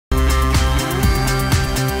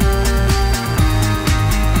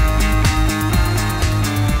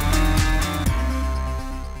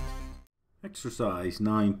Exercise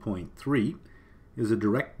 9.3 is a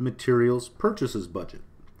direct materials purchases budget.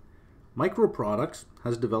 Microproducts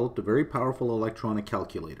has developed a very powerful electronic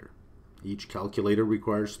calculator. Each calculator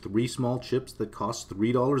requires 3 small chips that cost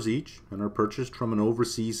 $3 each and are purchased from an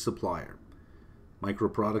overseas supplier.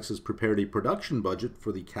 Microproducts has prepared a production budget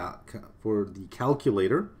for the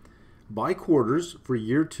calculator by quarters for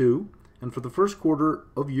year 2 and for the first quarter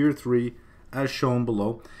of year 3 as shown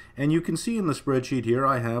below. And you can see in the spreadsheet here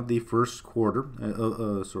I have the first quarter,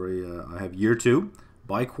 I have year 2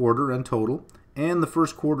 by quarter and total, and the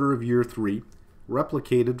first quarter of year 3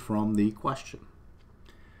 replicated from the question.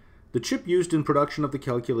 The chip used in production of the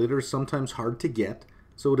calculator is sometimes hard to get,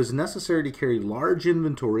 so it is necessary to carry large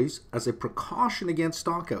inventories as a precaution against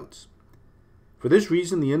stockouts. For this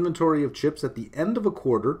reason, the inventory of chips at the end of a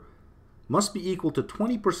quarter must be equal to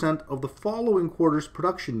 20% of the following quarter's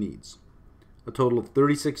production needs. A total of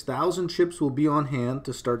 36,000 chips will be on hand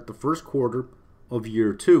to start the first quarter of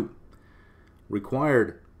year 2.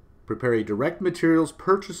 Required: prepare a direct materials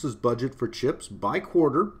purchases budget for chips by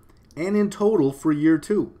quarter and in total for year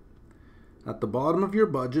 2. At the bottom of your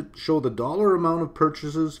budget, show the dollar amount of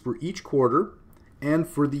purchases for each quarter and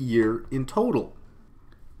for the year in total.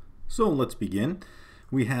 So let's begin.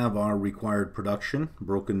 We have our required production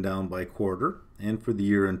broken down by quarter and for the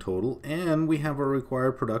year in total, and we have our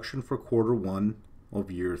required production for quarter 1 of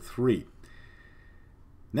year 3.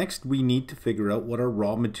 Next, we need to figure out what our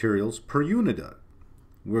raw materials per unit are.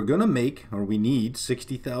 We're going to make, or we need,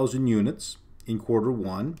 60,000 units in quarter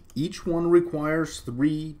 1. Each one requires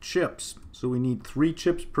 3 chips, so we need 3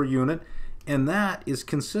 chips per unit, and that is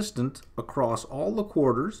consistent across all the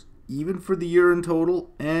quarters, even for the year in total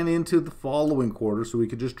and into the following quarter, so we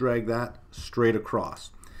could just drag that straight across.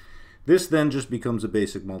 This then just becomes a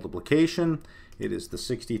basic multiplication. It is the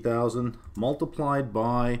 60,000 multiplied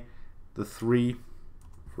by the 3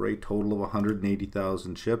 for a total of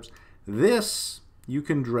 180,000 chips. This you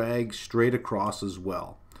can drag straight across as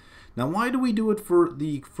well. Now, why do we do it for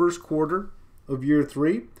the first quarter of year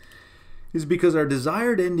 3? Is because our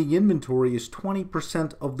desired ending inventory is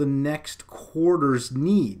 20% of the next quarter's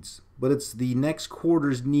needs, but it's the next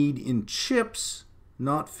quarter's need in chips,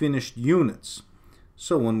 not finished units.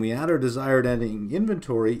 So when we add our desired ending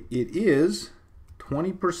inventory, it is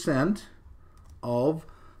 20% of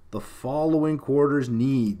the following quarter's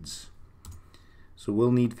needs. So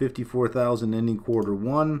we'll need 54,000 ending quarter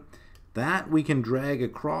 1. That we can drag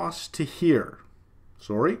across to here.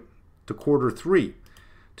 To quarter 3.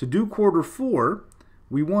 To do quarter 4,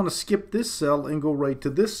 we want to skip this cell and go right to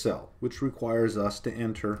this cell, which requires us to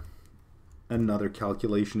enter another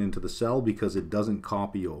calculation into the cell because it doesn't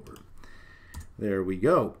copy over. There we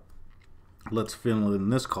go. Let's fill in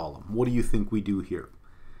this column. What do you think we do here?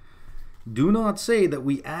 Do not say that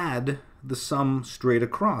we add the sum straight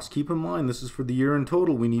across. Keep in mind, this is for the year in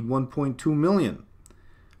total. We need 1.2 million.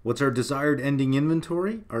 What's our desired ending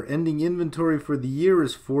inventory? Our ending inventory for the year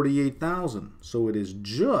is 48,000. So it is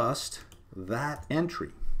just that entry.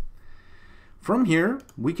 From here,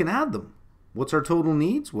 we can add them. What's our total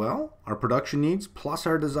needs? Well, our production needs plus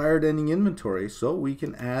our desired ending inventory. So we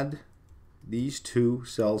can add these 2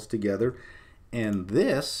 cells together, and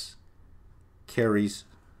this carries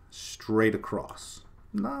straight across.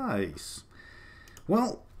 Nice.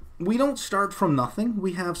 Well, we don't start from nothing.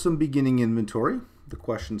 We have some beginning inventory. The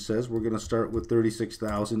question says we're going to start with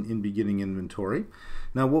 36,000 in beginning inventory.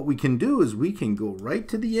 Now what we can do is we can go right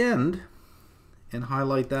to the end and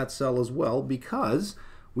highlight that cell as well, because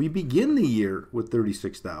we begin the year with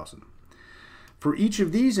 36,000. For each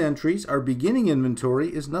of these entries, our beginning inventory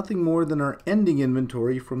is nothing more than our ending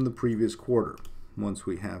inventory from the previous quarter. Once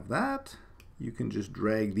we have that, you can just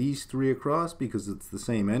drag these 3 across because it's the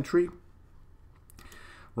same entry.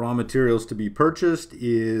 Raw materials to be purchased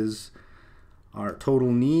is our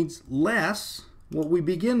total needs less what we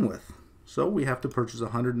begin with. So we have to purchase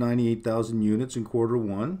 198,000 units in quarter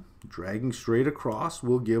 1. Dragging straight across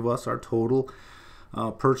will give us our total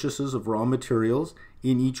purchases of raw materials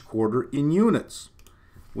in each quarter in units.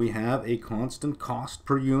 We have a constant cost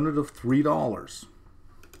per unit of $3.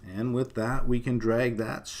 And with that, we can drag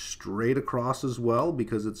that straight across as well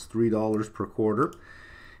because it's $3 per quarter.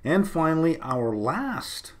 And finally, our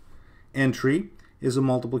last entry is a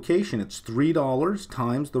multiplication. It's $3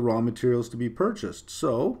 times the raw materials to be purchased.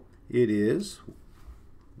 So it is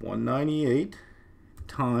 198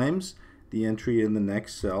 times the entry in the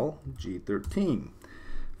next cell, G13.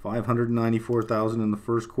 594,000 in the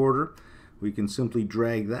first quarter. We can simply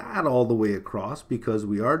drag that all the way across because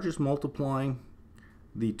we are just multiplying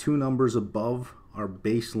the 2 numbers above our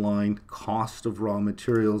baseline cost of raw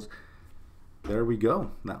materials. There we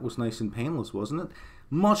go. That was nice and painless, wasn't it?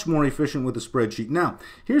 much more efficient with a spreadsheet. Now,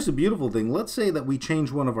 here's the beautiful thing. Let's say that we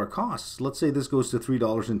change one of our costs. Let's say this goes to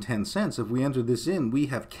 $3.10. If we enter this in, we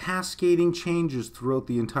have cascading changes throughout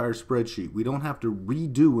the entire spreadsheet. We don't have to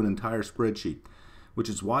redo an entire spreadsheet, which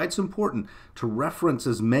is why it's important to reference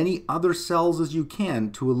as many other cells as you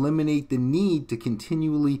can to eliminate the need to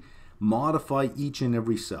continually modify each and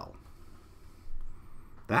every cell.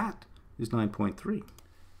 That is 9.3.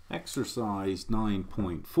 Exercise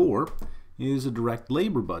 9.4 is a direct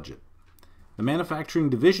labor budget. The manufacturing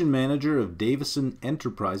division manager of Davison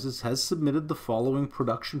Enterprises has submitted the following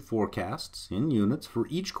production forecasts in units for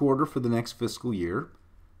each quarter for the next fiscal year.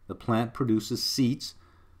 The plant produces seats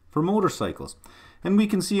for motorcycles. And we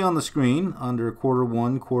can see on the screen under quarter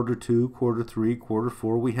 1, quarter 2, quarter 3, quarter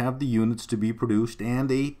 4, we have the units to be produced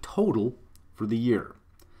and a total for the year.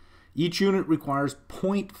 Each unit requires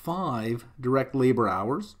 0.5 direct labor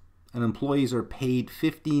hours, and employees are paid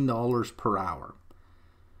 $15 per hour.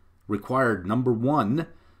 Required number 1,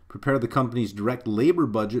 prepare the company's direct labor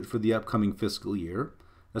budget for the upcoming fiscal year,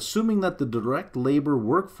 assuming that the direct labor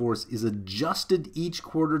workforce is adjusted each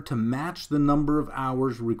quarter to match the number of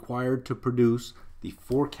hours required to produce the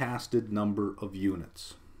forecasted number of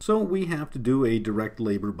units. So we have to do a direct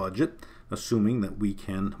labor budget, assuming that we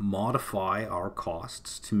can modify our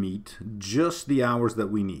costs to meet just the hours that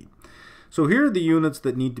we need. So here are the units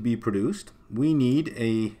that need to be produced. We need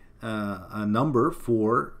a number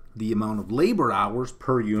for the amount of labor hours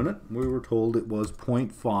per unit. We were told it was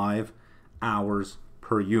 0.5 hours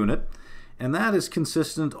per unit. And that is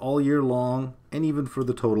consistent all year long, and even for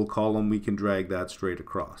the total column, we can drag that straight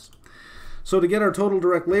across. So to get our total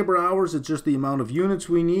direct labor hours, it's just the amount of units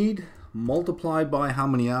we need multiplied by how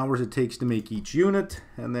many hours it takes to make each unit,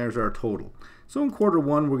 and there's our total. So in quarter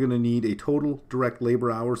 1, we're going to need a total direct labor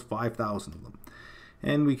hours, 5,000 of them.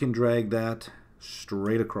 And we can drag that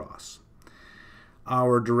straight across.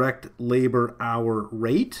 Our direct labor hour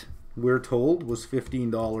rate, we're told, was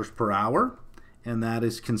 $15 per hour. And that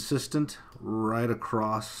is consistent right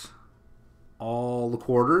across all the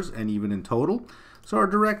quarters and even in total. So our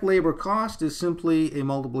direct labor cost is simply a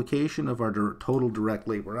multiplication of our total direct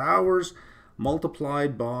labor hours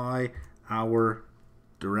multiplied by our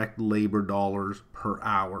direct labor dollars per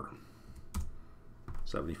hour.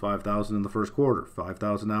 75,000 in the first quarter,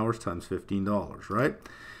 5,000 hours times $15, right?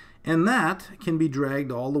 And that can be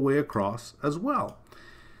dragged all the way across as well.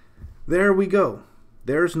 There we go.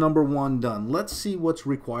 There's number 1 done. Let's see what's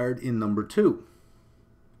required in number 2.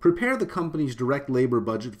 Prepare the company's direct labor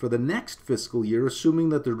budget for the next fiscal year, assuming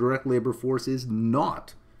that the direct labor force is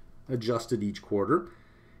not adjusted each quarter.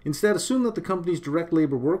 Instead, assume that the company's direct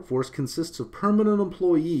labor workforce consists of permanent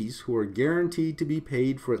employees who are guaranteed to be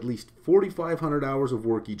paid for at least 4,500 hours of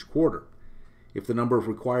work each quarter. If the number of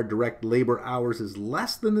required direct labor hours is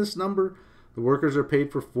less than this number, the workers are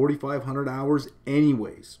paid for 4,500 hours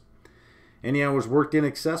anyways. Any hours worked in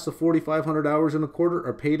excess of 4,500 hours in a quarter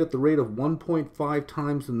are paid at the rate of 1.5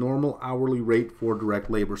 times the normal hourly rate for direct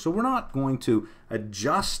labor. So we're not going to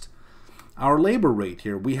adjust our labor rate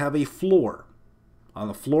here. We have a floor.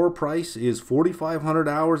 The floor price is 4,500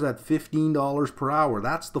 hours at $15 per hour.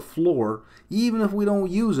 That's the floor. Even if we don't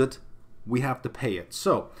use it, we have to pay it.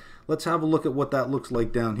 So let's have a look at what that looks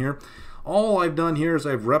like down here. All I've done here is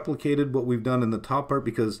I've replicated what we've done in the top part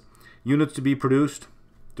because units to be produced,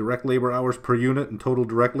 direct labor hours per unit, and total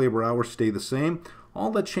direct labor hours stay the same. All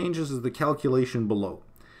that changes is the calculation below.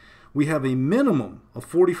 We have a minimum of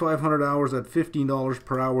 4,500 hours at $15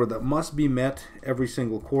 per hour that must be met every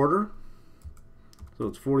single quarter. So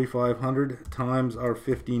it's 4,500 times our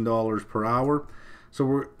 $15 per hour.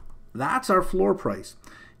 So that's our floor price.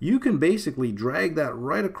 You can basically drag that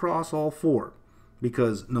right across all 4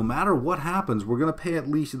 because no matter what happens, we're going to pay at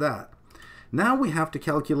least that. Now we have to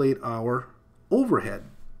calculate our overhead.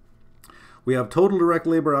 We have total direct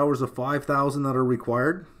labor hours of 5,000 that are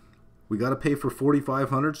required. We got to pay for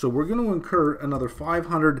 4,500, so we're going to incur another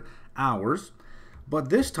 500 hours. But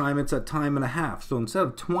this time it's at time and a half. So instead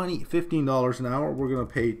of $15 an hour, we're going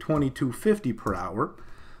to pay $22.50 per hour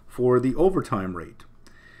for the overtime rate.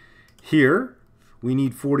 Here, we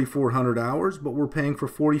need 4,400 hours, but we're paying for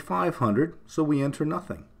 4,500, so we enter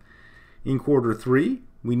nothing. In quarter 3,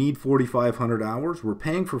 we need 4,500 hours. We're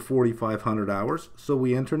paying for 4,500 hours, so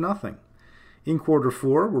we enter nothing. In quarter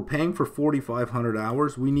 4, we're paying for 4,500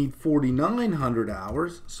 hours. We need 4,900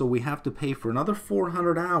 hours, so we have to pay for another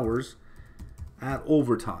 400 hours at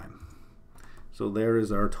overtime. So there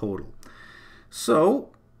is our total. So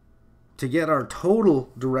to get our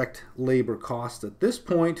total direct labor cost at this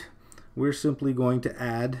point, we're simply going to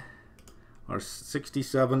add our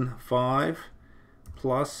 67.5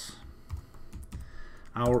 plus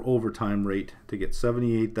our overtime rate to get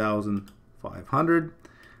 78,500.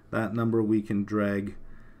 That number we can drag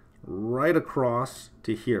right across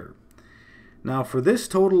to here. Now for this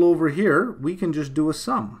total over here, we can just do a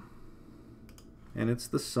sum. And it's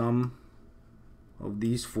the sum of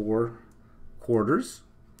these 4 quarters.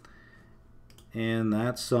 And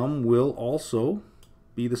that sum will also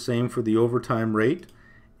be the same for the overtime rate.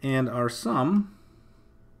 And our sum,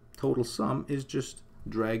 total sum, is just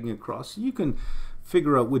dragging across. You can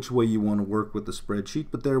figure out which way you want to work with the spreadsheet,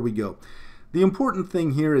 but there we go. The important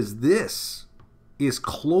thing here is this is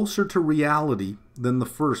closer to reality than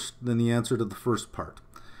the answer to the first part.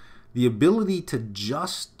 The ability to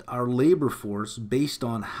adjust our labor force based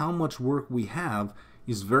on how much work we have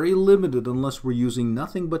is very limited unless we're using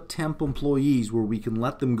nothing but temp employees where we can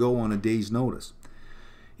let them go on a day's notice.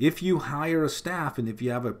 If you hire a staff and if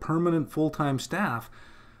you have a permanent full-time staff,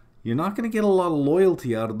 you're not going to get a lot of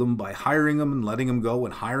loyalty out of them by hiring them and letting them go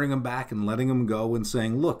and hiring them back and letting them go and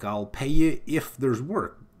saying, look, I'll pay you if there's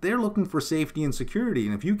work. They're looking for safety and security,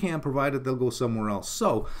 and if you can't provide it, they'll go somewhere else.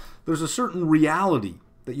 So there's a certain reality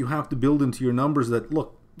that you have to build into your numbers that,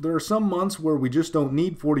 look, there are some months where we just don't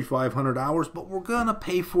need 4,500 hours, but we're going to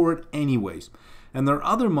pay for it anyways. And there are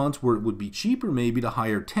other months where it would be cheaper maybe to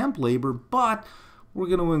hire temp labor, but we're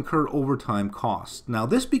going to incur overtime costs. Now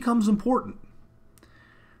this becomes important.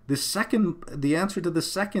 The answer to the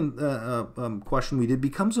second question we did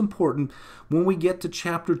becomes important when we get to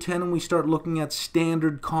Chapter 10 and we start looking at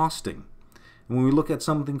standard costing. And when we look at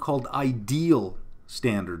something called ideal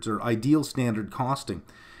standards or ideal standard costing,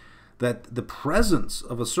 that the presence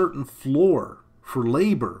of a certain floor for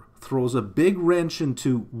labor throws a big wrench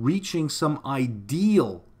into reaching some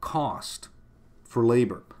ideal cost for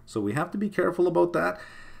labor. So we have to be careful about that.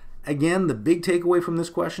 Again, the big takeaway from this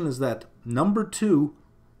question is that number 2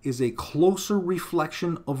 is a closer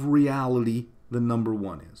reflection of reality than number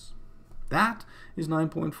 1 is. That is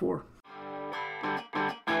 9.4.